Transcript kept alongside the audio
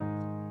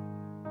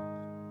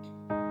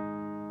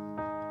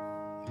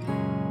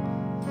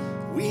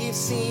we've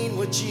seen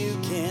what you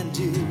can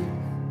do.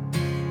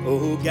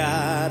 Oh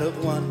God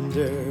of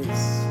wonders,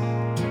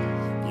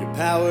 your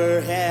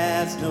power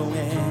has no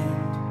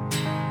end.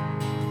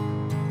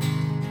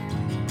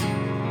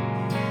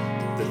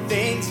 The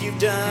things you've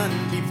done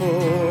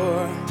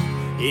before,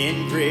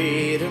 in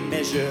greater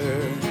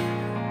measure,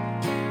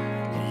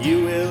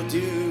 you will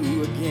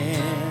do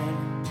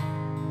again.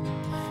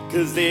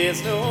 'Cause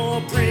there's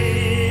no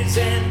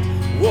prison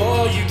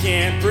wall you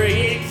can't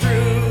break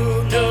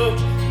through, no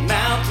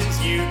mountains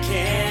you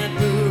can't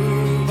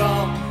move,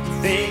 all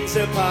things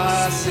are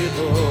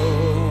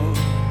possible.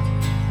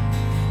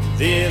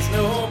 There's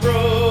no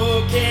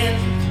broken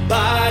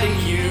body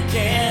you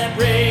can't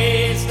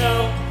raise,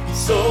 no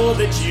soul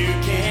that you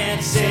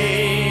can't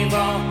save,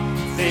 all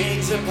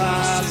things are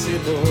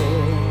possible.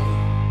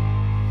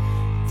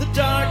 The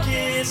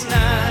darkest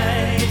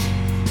night,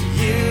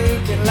 you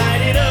can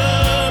light it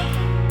up,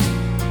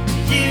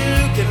 you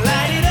can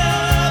light it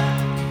up.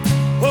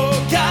 Oh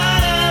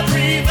God of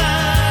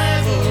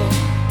revival,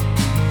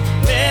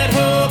 let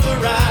hope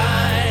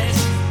arise.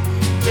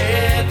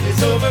 Death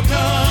is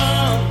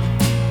overcome,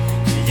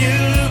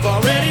 you've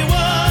already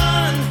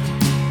won.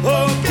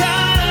 Oh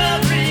God of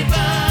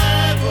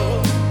revival,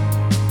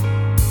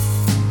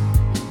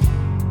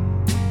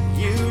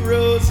 you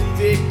rose in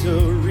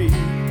victory,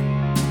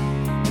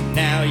 and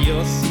now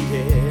you're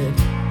seated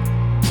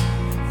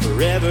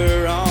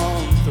forever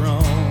on the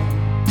throne.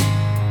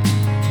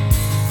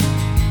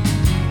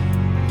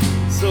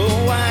 So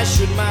why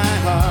should my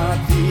heart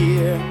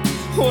fear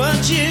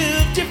what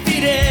you've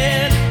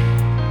defeated?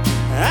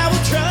 I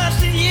will trust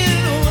in you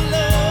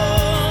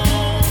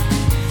alone.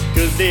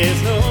 'Cause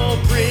there's no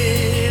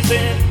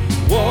prison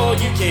wall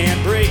you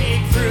can't break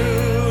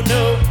through,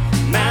 no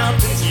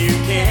mountains you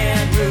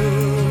can't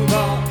move,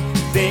 all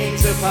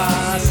things are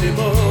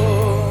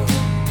possible.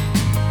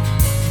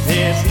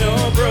 There's no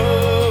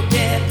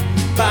broken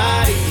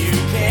body you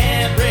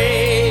can't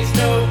raise,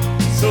 no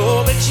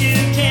soul that you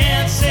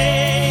can't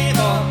save,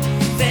 all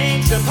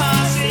things are possible.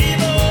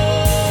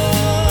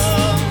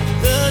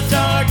 The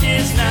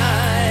darkest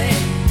night,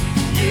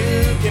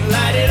 you can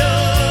light it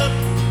up,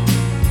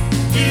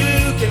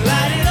 you can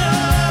light it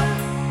up.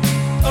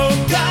 Oh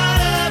God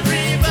of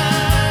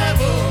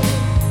revival,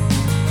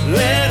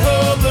 let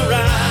hope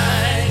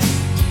arise.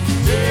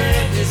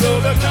 Death is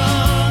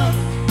overcome,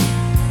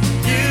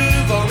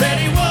 you've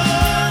already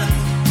won.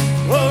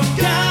 Oh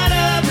God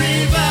of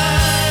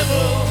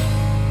revival,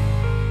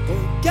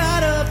 oh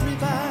God of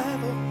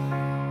revival.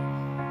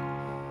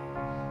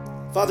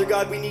 Father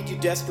God, we need you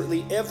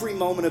desperately every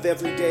moment of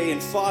every day.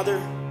 And Father,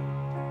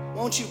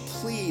 won't you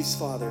please,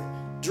 Father,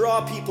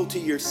 draw people to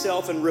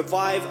yourself and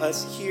revive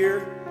us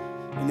here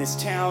in this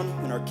town,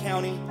 in our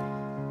county,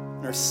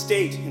 in our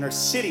state, in our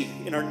city,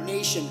 in our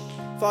nation.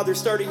 Father,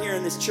 starting here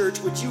in this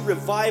church, would you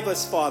revive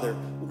us, Father?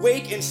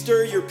 Wake and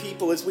stir your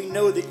people as we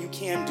know that you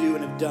can do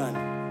and have done.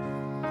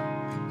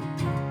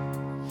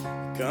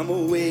 Come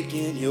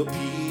awaken your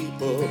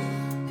people.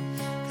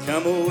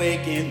 Come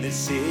awaken the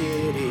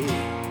city.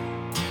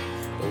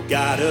 Oh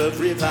God of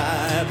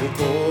revival,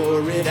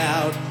 pour it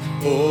out,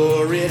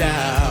 pour it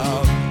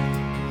out.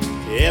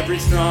 Every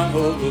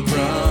stronghold will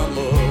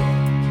crumble.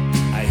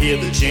 I hear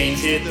the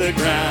chains hit the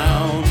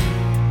ground.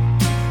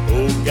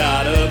 Oh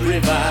God of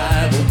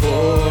revival,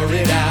 pour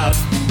it out,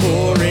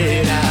 pour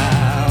it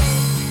out.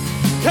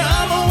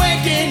 Come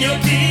awaken your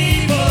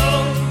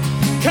people.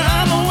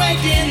 Come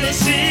awaken the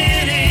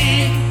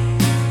city.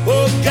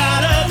 Oh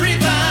God of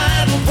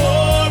revival,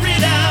 pour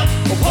it out,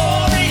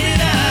 pour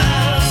it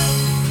out.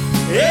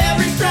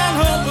 Every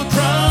stronghold will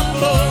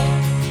crumble.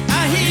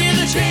 I hear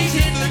the chains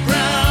hit the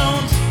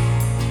ground.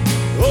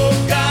 Oh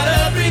God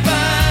of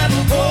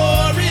revival,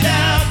 pour it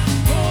out,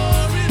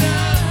 pour it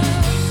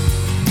out.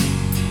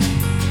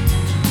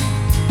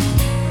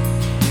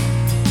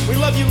 We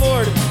love you,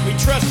 Lord. We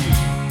trust you.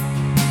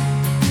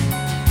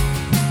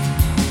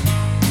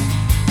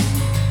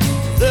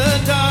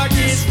 The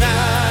darkest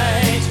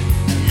night,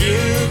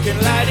 you can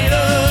light it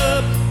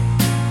up,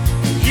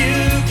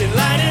 you can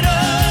light it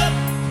up.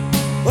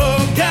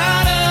 Oh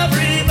God of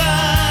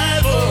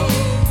revival,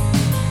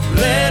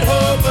 let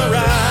hope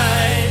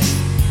arise.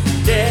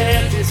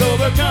 Death is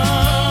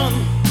overcome,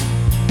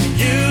 and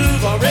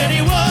you've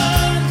already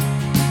won.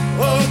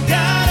 Oh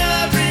God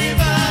of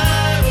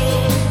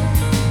revival,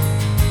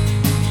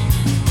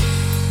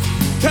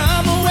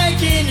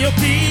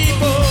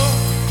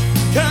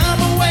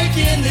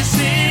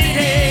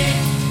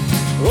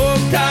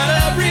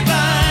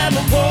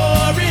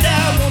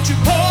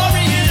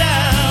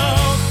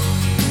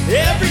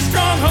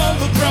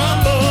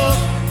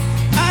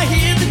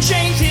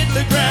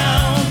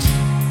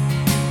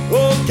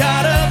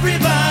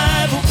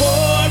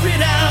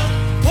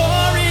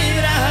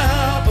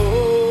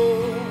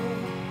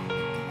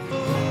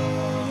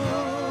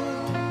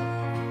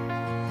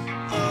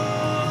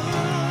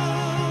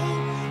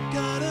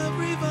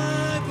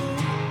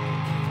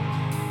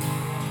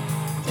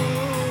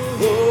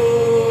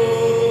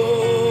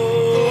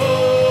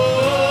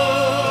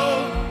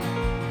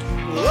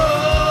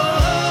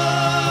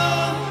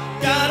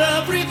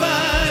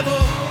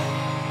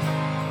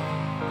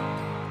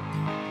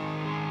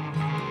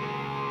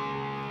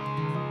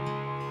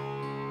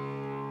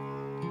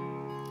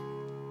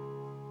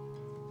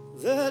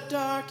 the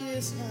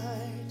darkest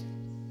night,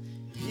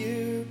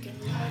 you can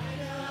light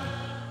it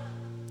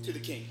up. To the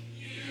King.